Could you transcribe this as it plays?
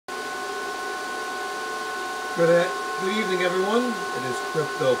Good evening, everyone. It is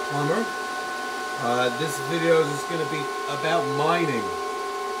Crypto Plumber. This video is just going to be about mining,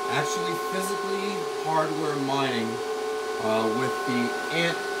 actually physically hardware mining with the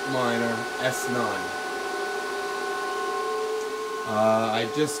AntMiner S9. I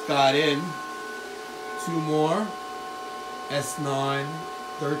just got in two more S9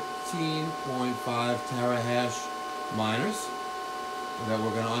 13.5 terahash miners that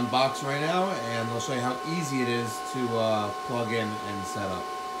we're going to unbox right now, and I'll show you how easy it is to plug in and set up.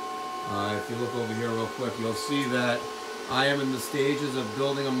 If you look over here real quick, you'll see that I am in the stages of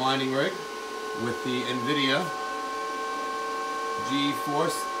building a mining rig with the NVIDIA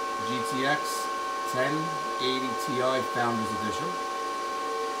GeForce GTX 1080 Ti Founders Edition.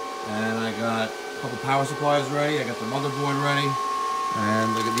 And I got a couple power supplies ready, I got the motherboard ready,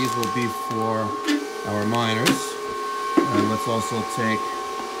 and look at these will be for our miners. And let's also take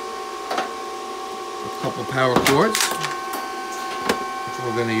a couple power cords, which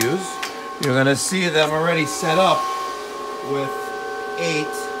we're going to use. You're going to see that I'm already set up with 8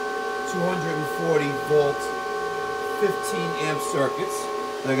 240 volt 15 amp circuits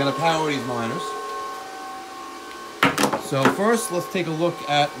that are going to power these miners. So first, let's take a look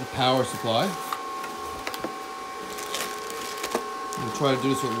at the power supply. I'm going to try to do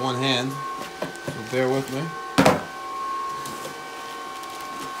this with one hand, so bear with me.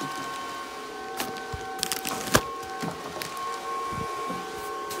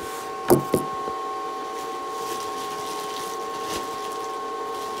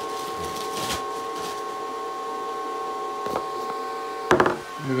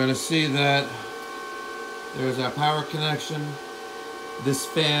 You're going to see that there's our power connection. This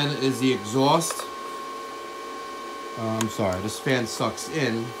fan is the exhaust. This fan sucks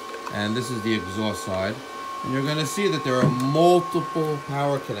in, and this is the exhaust side. And you're going to see that there are multiple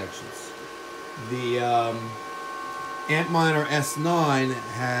power connections. The AntMiner S9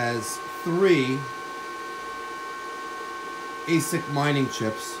 has 3 ASIC mining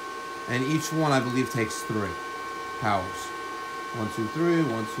chips, and each one, I believe, takes 3 powers. 1, 2, 3,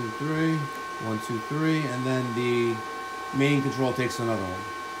 1, 2, 3, 1, 2, 3, and then the main control takes another one.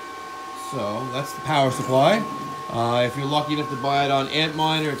 So that's the power supply. If you're lucky enough to buy it on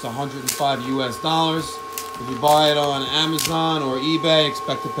AntMiner, it's $105 US. If you buy it on Amazon or eBay,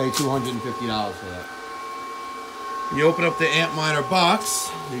 expect to pay $250 for that. When you open up the AntMiner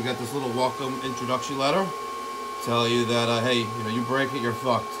box, you got this little welcome introduction letter. Tell you that, hey, you break it, you're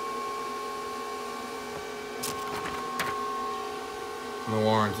fucked. The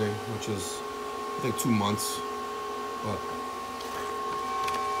warranty, which is I think 2 months, but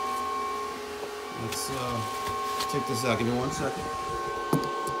let's take this out. Give me 1 second.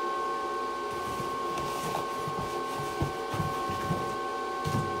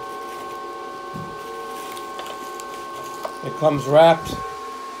 It comes wrapped.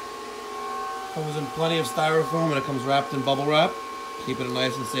 Comes in plenty of styrofoam, and it comes wrapped in bubble wrap, keeping it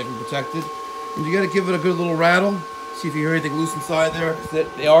nice and safe and protected. And you got to give it a good little rattle. See if you hear anything loose inside there, because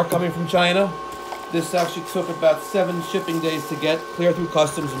they are coming from China. This actually took about 7 shipping days to get, clear through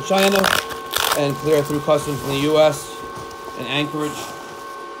customs in China and clear through customs in the US and Anchorage.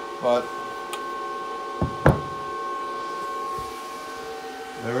 But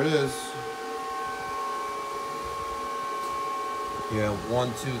there it is. Yeah, 1,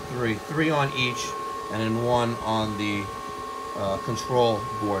 2, 3. 3 on each, and then 1 on the control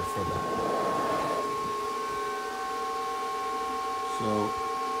board for that. So,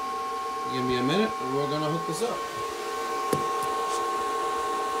 give me a minute and we're going to hook this up.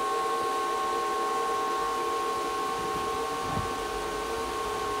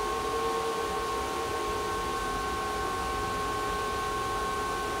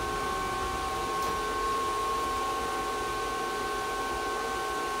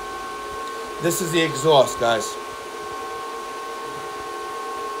 This is the exhaust, guys.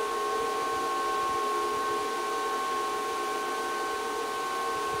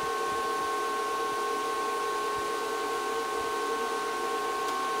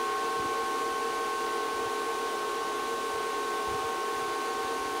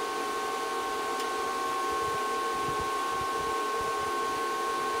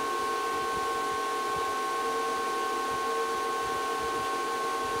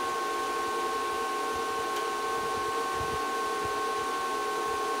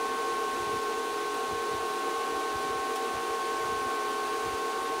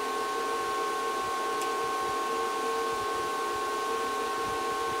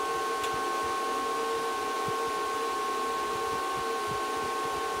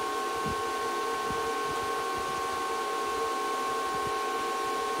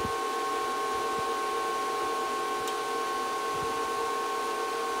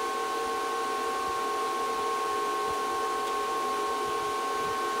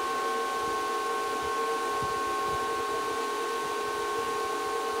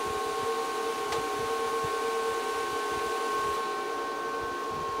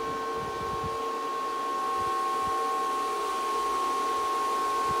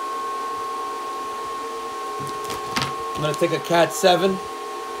 I'm going to take a Cat 7.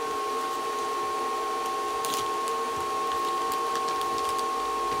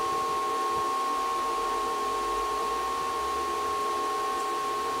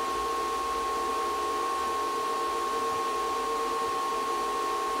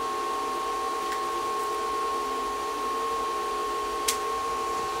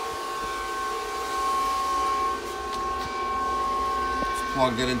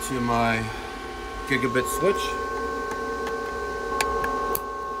 Plug that into my gigabit switch.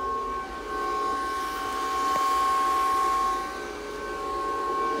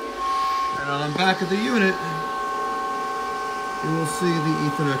 And on the back of the unit, you will see the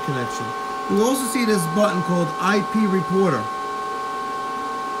Ethernet connection. You will also see this button called IP Reporter,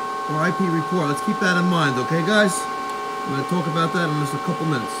 or IP Report. Let's keep that in mind, okay guys? I'm going to talk about that in just a couple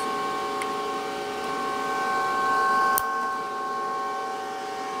minutes.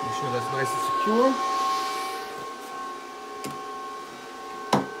 Make sure that's nice and secure.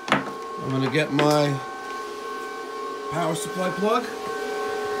 I'm going to get my power supply plug.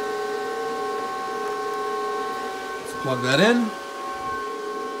 Let's plug that in.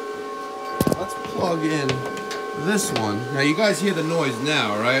 Let's plug in this one. Now you guys hear the noise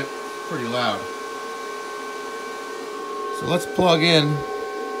now, right? Pretty loud. So let's plug in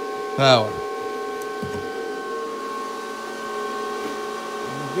power.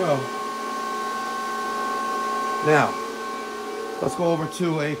 There we go. Now, let's go over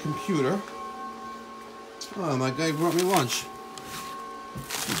to a computer. Oh, my guy brought me lunch.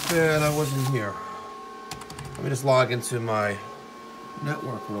 Too bad I wasn't here. Let me just log into my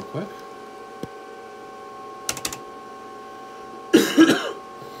network real quick.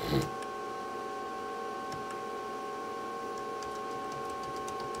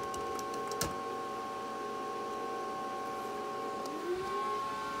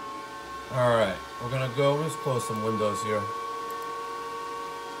 Alright, we're gonna go, let's close some windows here.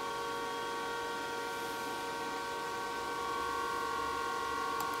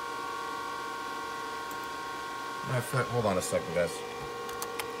 Matter of fact, hold on a second, guys.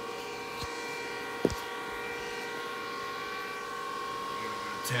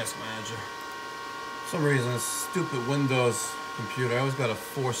 Task manager. For some reason, this stupid Windows computer, I always gotta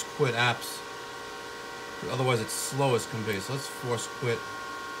force quit apps. Otherwise, it's slow as can be. So let's force quit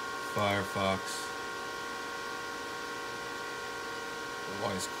Firefox.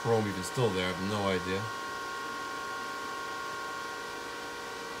 Why is Chrome even still there? I have no idea.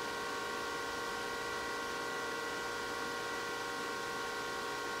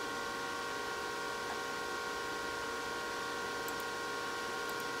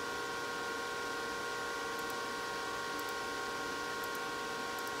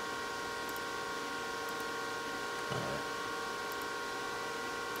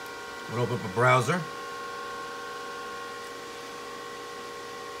 I'm gonna open up a browser.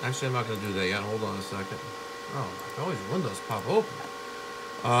 Actually, I'm not gonna do that yet. Hold on a second. Oh, always windows pop open.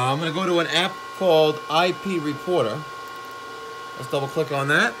 I'm gonna go to an app called IP Reporter. Let's double click on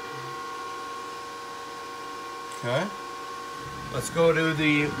that. Okay. Let's go to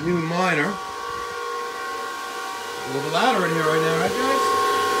the new miner. A little louder in here right now, right guys?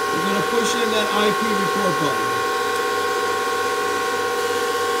 We're gonna push in that IP report button.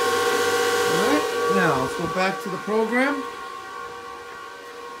 Now, let's go back to the program.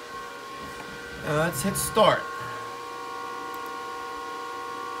 Let's hit start.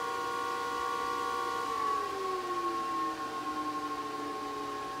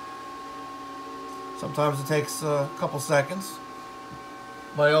 Sometimes it takes a couple seconds,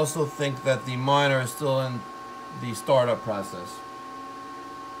 but I also think that the miner is still in the startup process.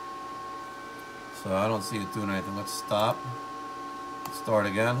 So I don't see it doing anything. Let's stop. Start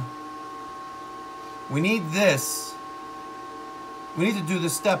again. We need this. We need to do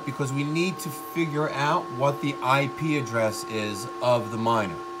this step because we need to figure out what the IP address is of the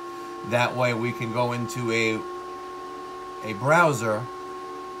miner. That way we can go into a browser,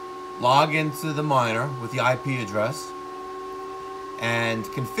 log into the miner with the IP address, and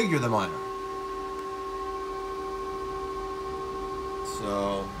configure the miner.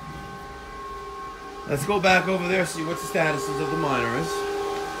 So let's go back over there, see what the statuses of the miner is.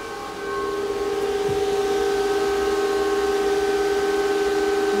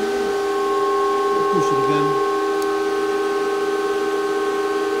 Push it again.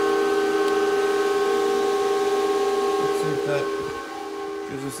 Let's see if that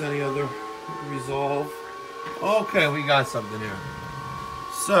gives us any other resolve. Okay, we got something here.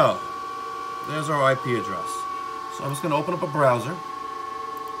 So, there's our IP address. So I'm just going to open up a browser.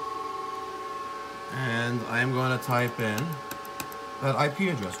 And I am going to type in that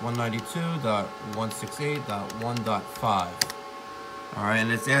IP address, 192.168.1.5. All right,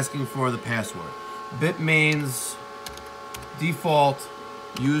 and it's asking for the password. BitMain's default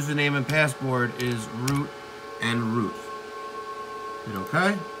username and password is root and root. Hit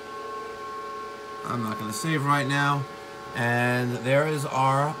OK. I'm not going to save right now. And there is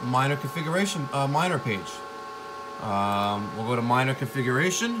our miner configuration, miner page. We'll go to miner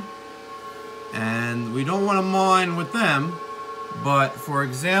configuration. And we don't want to mine with them. But for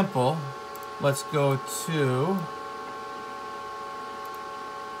example, let's go to...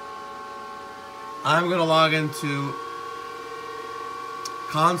 I'm going to log into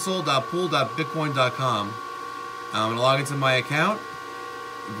console.pool.bitcoin.com. I'm going to log into my account,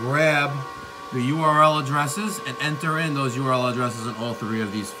 grab the URL addresses, and enter in those URL addresses in all three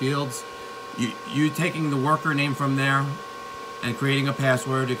of these fields. You taking the worker name from there and creating a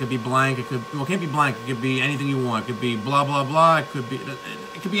password. It could be blank. It can't be blank. It could be anything you want. It could be blah blah blah. It could be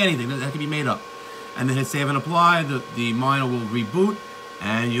anything that could be made up. And then hit save and apply. The miner will reboot,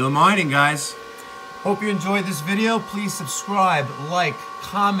 and you're mining, guys. Hope you enjoyed this video. Please subscribe, like,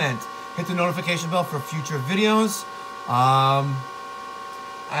 comment, hit the notification bell for future videos. I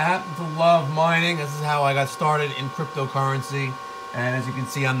happen to love mining. This is how I got started in cryptocurrency. And as you can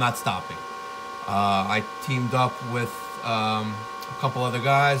see, I'm not stopping. I teamed up with a couple other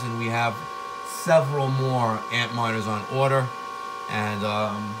guys, and we have several more ant miners on order. And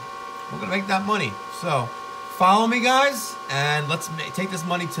we're going to make that money. So follow me, guys, and let's take this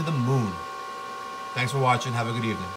money to the moon. Thanks for watching. Have a good evening.